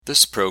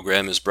This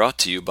program is brought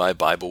to you by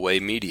Bible Way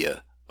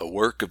Media, a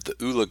work of the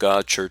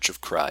Ulaga Church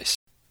of Christ.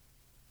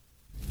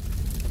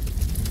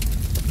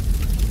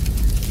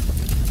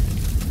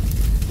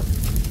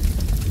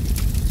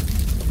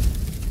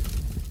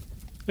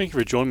 Thank you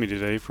for joining me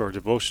today for our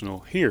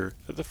devotional here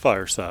at the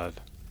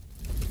Fireside.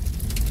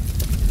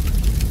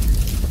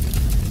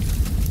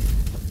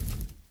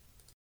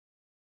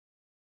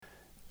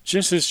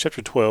 Genesis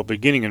chapter 12,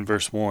 beginning in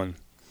verse 1.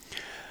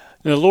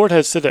 And the Lord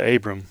had said to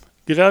Abram,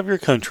 Get out of your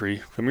country,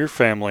 from your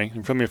family,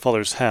 and from your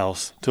father's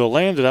house, to a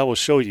land that I will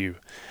show you.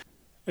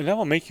 And I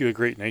will make you a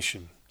great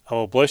nation. I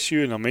will bless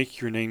you, and I'll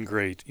make your name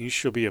great, and you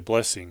shall be a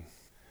blessing.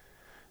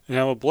 And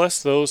I will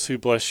bless those who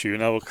bless you,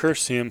 and I will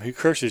curse him who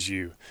curses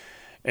you.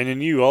 And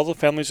in you all the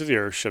families of the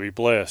earth shall be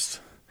blessed.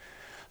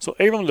 So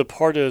Abram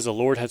departed as the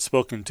Lord had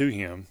spoken to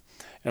him,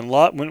 and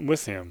Lot went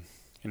with him.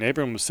 And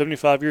Abram was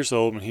 75 years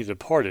old when he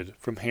departed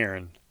from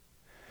Haran.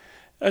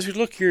 As we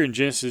look here in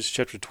Genesis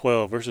chapter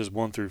 12, verses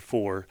 1 through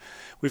 4,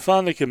 we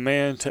find the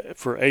command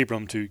for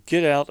Abram to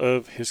get out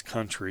of his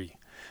country,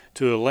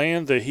 to a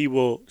land that he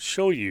will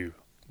show you,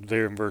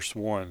 there in verse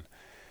 1.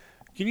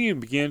 Can you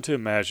begin to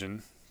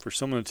imagine for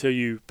someone to tell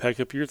you, pack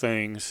up your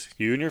things,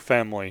 you and your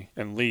family,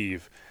 and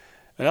leave,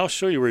 and I'll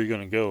show you where you're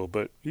going to go,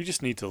 but you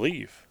just need to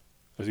leave.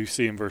 As you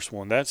see in verse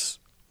 1, that's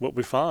what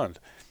we find.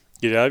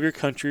 Get out of your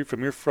country,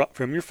 from your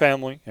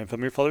family, and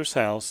from your father's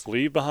house.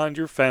 Leave behind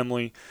your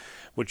family,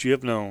 what you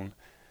have known,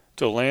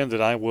 to a land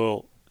that I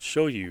will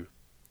show you.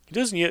 He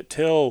doesn't yet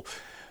tell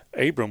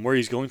Abram where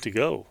he's going to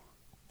go.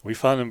 We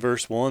find in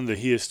verse 1 that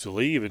he is to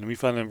leave, and we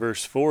find in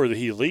verse 4 that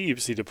he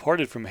leaves. He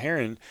departed from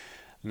Haran,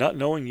 not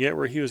knowing yet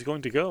where he was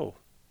going to go,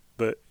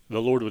 but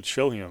the Lord would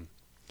show him.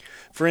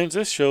 Friends,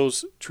 this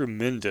shows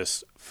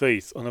tremendous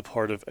faith on the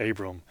part of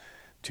Abram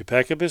to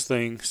pack up his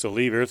things, to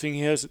leave everything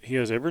he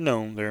has ever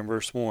known, there in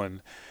verse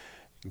 1.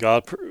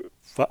 God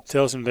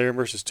tells him there in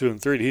verses 2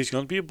 and 3 that he's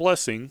going to be a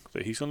blessing,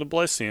 that he's going to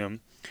bless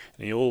him,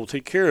 and he will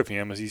take care of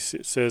him, as he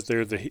says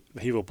there, that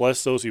he will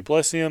bless those who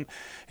bless him,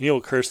 and he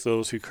will curse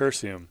those who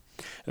curse him.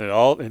 And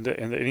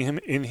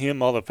that in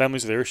him all the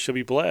families of the earth shall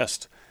be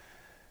blessed.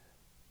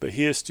 But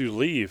he has to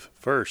leave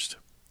first.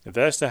 If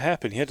that's to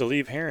happen, he had to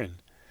leave Haran.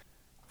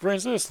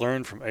 Friends, let us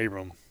learn from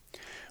Abram.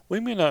 We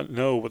may not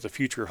know what the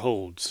future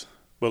holds,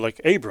 but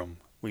like Abram,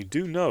 we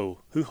do know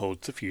who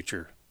holds the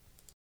future.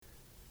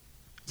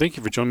 Thank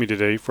you for joining me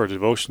today for a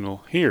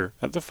devotional here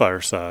at the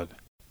Fireside.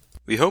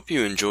 We hope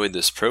you enjoyed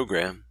this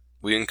program.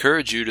 We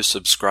encourage you to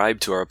subscribe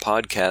to our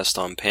podcast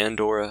on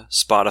Pandora,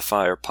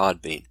 Spotify, or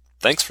Podbean.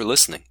 Thanks for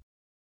listening.